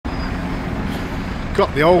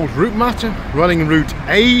Got the old RouteMaster running Route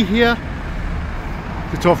A here,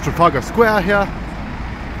 just off Trafalgar Square here.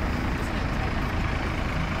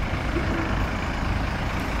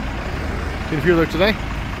 Been a few there today.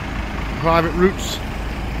 Private routes.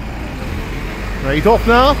 Right off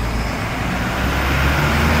now.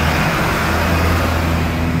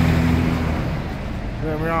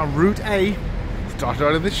 There we are, Route A. Started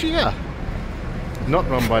out of this year. Not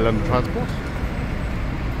run by London Transport.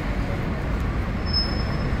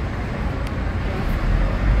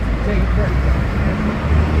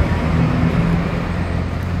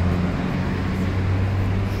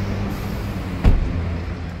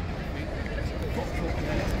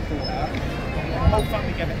 Whole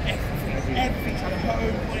family together, everything's at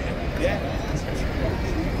home, yeah.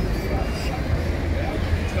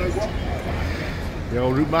 The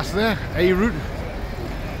old RouteMaster there, A route.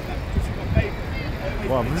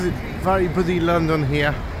 Well, very busy London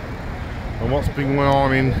here, and what's been going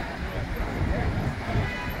on in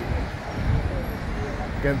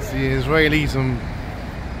against the Israelis and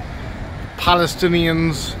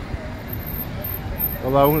Palestinians.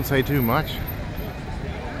 Although I wouldn't say too much,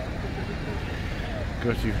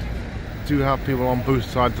 because you do have people on both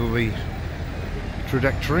sides of the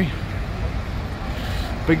trajectory.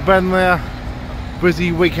 Big Ben there,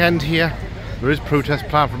 busy weekend here. There is protest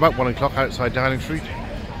planned for about 1 o'clock outside Downing Street.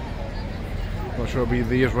 Not sure it'll be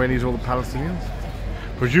the Israelis or the Palestinians.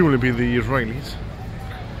 Presumably be the Israelis.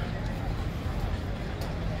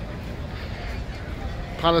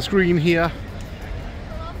 Palace Green here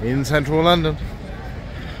in central London.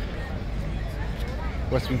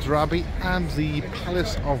 Westminster Abbey and the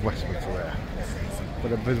Palace of Westminster there.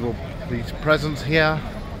 Got a visible police presence here.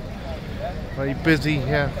 Very busy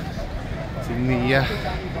here. Seeing the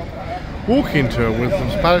walking tour with some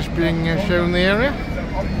Spanish being shown in the area.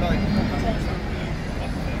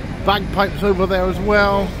 Bagpipes over there as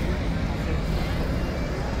well.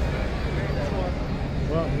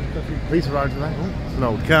 Well, there's a few police around today. Oh, it's an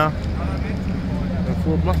old car. A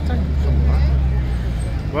Ford Mustang. Something like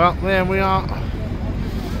that. Well, there we are.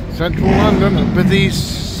 Central London, a busy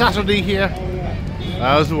Saturday here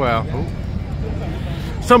as well. Oh.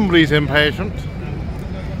 Somebody's impatient.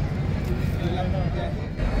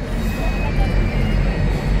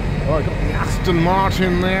 Oh, I got the Aston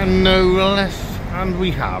Martin there, no less, and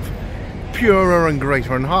we have purer and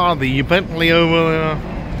greater and harder the Bentley over there,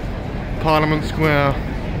 Parliament Square,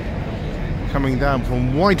 coming down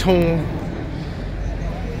from Whitehall.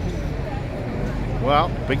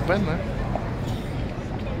 Well, Big Ben there.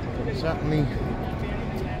 Certainly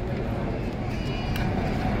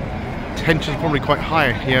tension's probably quite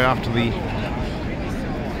high here after the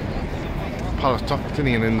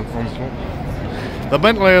Palestinian in the onslaught. The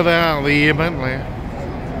Bentley there, the Bentley.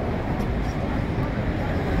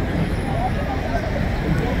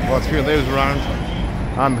 Well, a few of those around,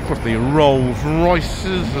 and of course the Rolls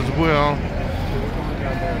Royces as well.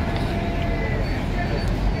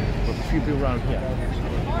 There's a few people around here.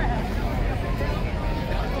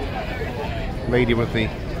 Lady with the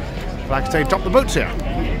flag saying "Top the boats" here.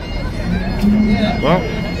 Well,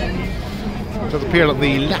 it does appear that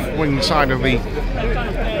the left-wing side of the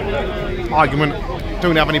argument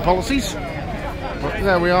don't have any policies, but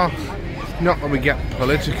there we are. Not that we get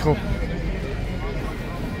political.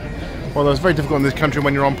 Well, it's very difficult in this country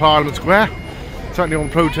when you're on Parliament Square, certainly on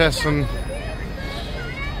protests, and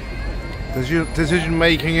decision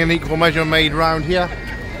making in equal measure made round here,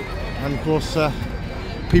 and of course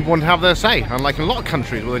people want to have their say, unlike in a lot of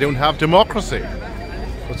countries where they don't have democracy.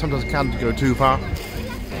 But sometimes it can go too far.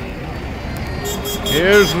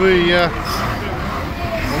 Here's the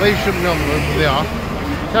well, they shouldn't know where they are.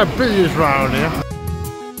 How busy is round here.